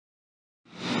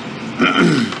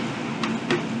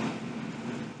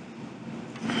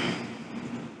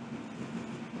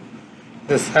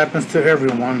This happens to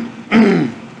everyone.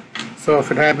 So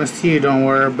if it happens to you, don't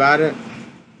worry about it.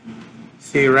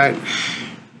 See, right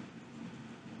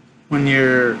when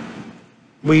you're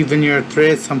weaving your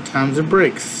thread, sometimes it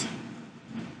breaks.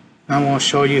 I'm going to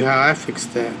show you how I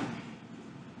fixed that.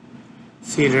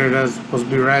 See there, that's supposed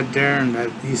to be right there, and that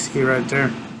you see right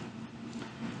there.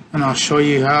 And I'll show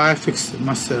you how I fixed it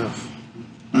myself.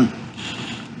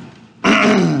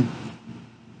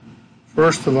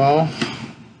 First of all,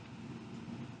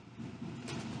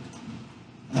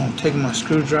 I'm going to take my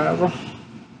screwdriver,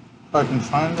 if I can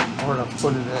find it, where to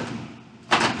put it at.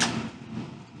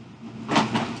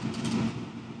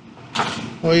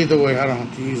 Well, either way, I don't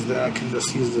have to use that. I can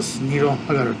just use this needle.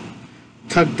 I gotta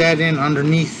tuck that in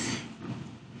underneath.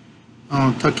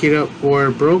 I'll tuck it up where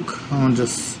it broke. I'll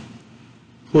just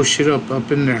push it up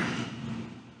in there.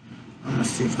 I'm gonna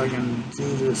see if I can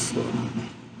do this one.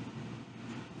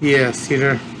 Yeah, see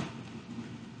there?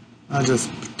 I just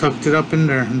tucked it up in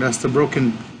there, and that's the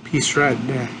broken piece right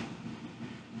there.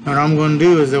 What I'm gonna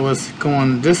do is, it was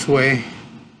going this way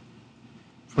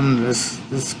from this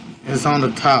is on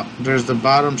the top. There's the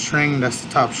bottom string, that's the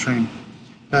top string.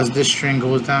 That's this string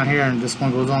goes down here, and this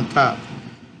one goes on top.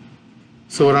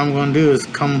 So what I'm going to do is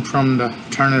come from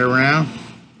turn it around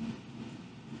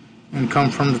and come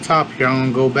from the top here. I'm going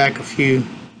to go back a few,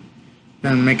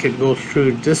 then make it go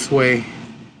through this way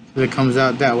so it comes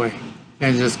out that way,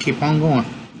 and just keep on going.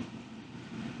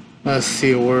 Let's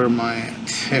see, where am I at?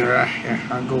 Here, right here.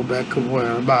 I'll go back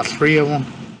about 3 of them.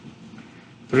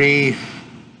 3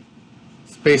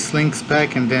 space links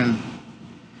back, and then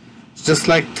it's just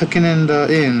like tucking in the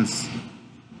ends.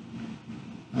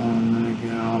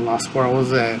 I lost where I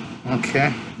was at.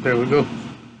 Okay, there we go.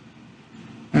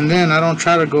 And then I don't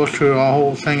try to go through a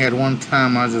whole thing at one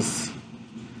time. I just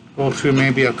go through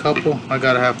maybe a couple. I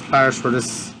gotta have pliers for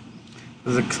this,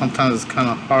 because sometimes it's kind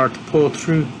of hard to pull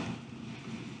through.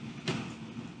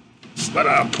 But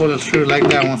I'll pull it through like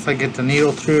that. Once I get the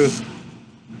needle through,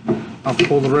 I'll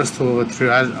pull the rest of it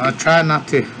through. I try not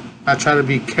to. I try to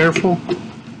be careful,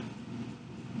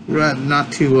 right?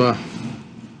 Not to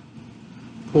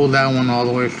pull that one all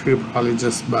the way through. Probably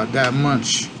just about that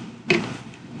much.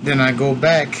 Then I go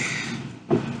back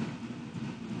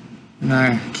and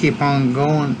I keep on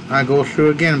going. I go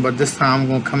through again, but this time I'm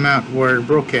gonna come out where it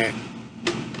broke at,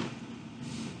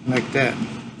 like that.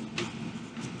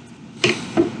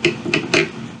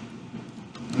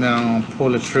 Then I'm gonna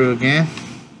pull it through again.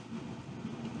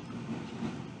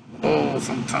 Oh,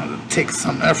 sometimes it takes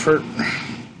some effort.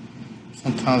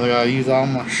 Sometimes I gotta use all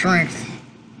my strength.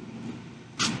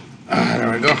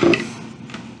 There we go.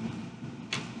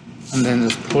 And then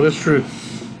just pull it through.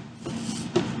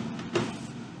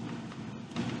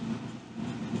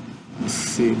 Let's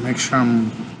see, make sure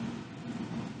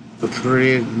the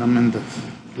thread, the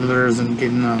leather isn't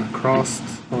getting crossed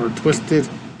or twisted.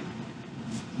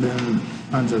 Then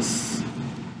I just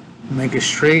make it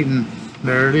straight, and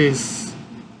there it is.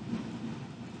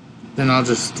 Then I'll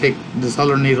just take this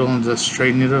other needle and just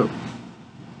straighten it up.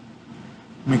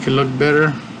 Make it look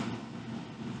better.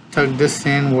 Tuck this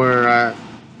in where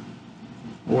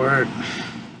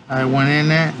I went in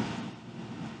at.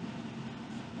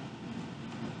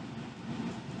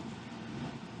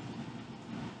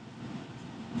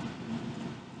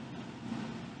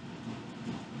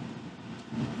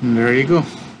 And there you go.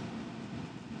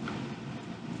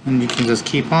 And you can just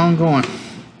keep on going.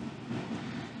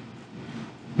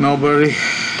 Nobody,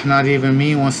 not even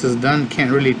me, once it's done,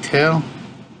 can't really tell.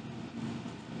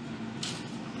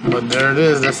 But there it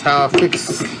is. That's how I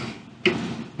fix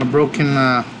a broken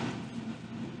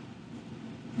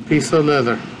piece of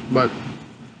leather. But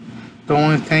the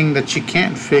only thing that you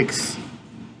can't fix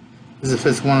is if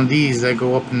it's one of these that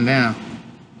go up and down.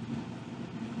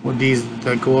 With these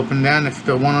that go up and down, if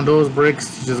one of those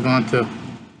breaks, you're just going to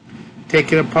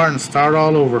take it apart and start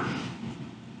all over.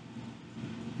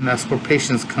 And that's where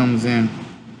patience comes in.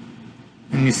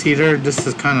 And you see there, this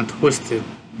is kind of twisted.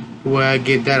 The way I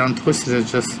get that untwisted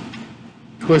is just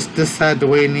twist this side the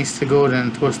way it needs to go,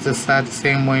 then twist this side the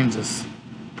same way, and just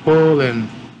pull, and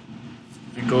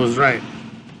it goes right.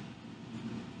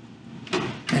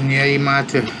 And yeah, you might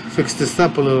have to fix this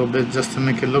up a little bit just to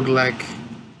make it look like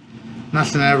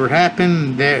nothing ever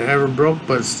happened, that ever broke,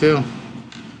 but still,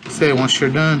 say once you're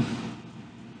done,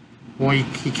 well,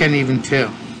 you can't even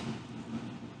tell.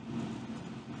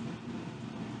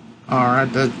 Alright,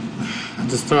 I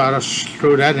just thought I'd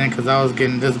throw that in because I was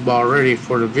getting this ball ready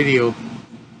for the video,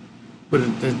 but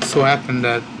it so happened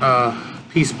that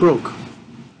piece broke.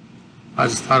 I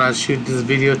just thought I'd shoot this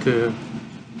video to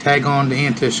tag on the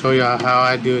end to show you how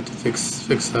I do it to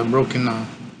fix a broken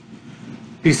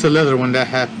piece of leather when that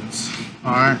happens.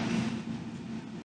 Alright.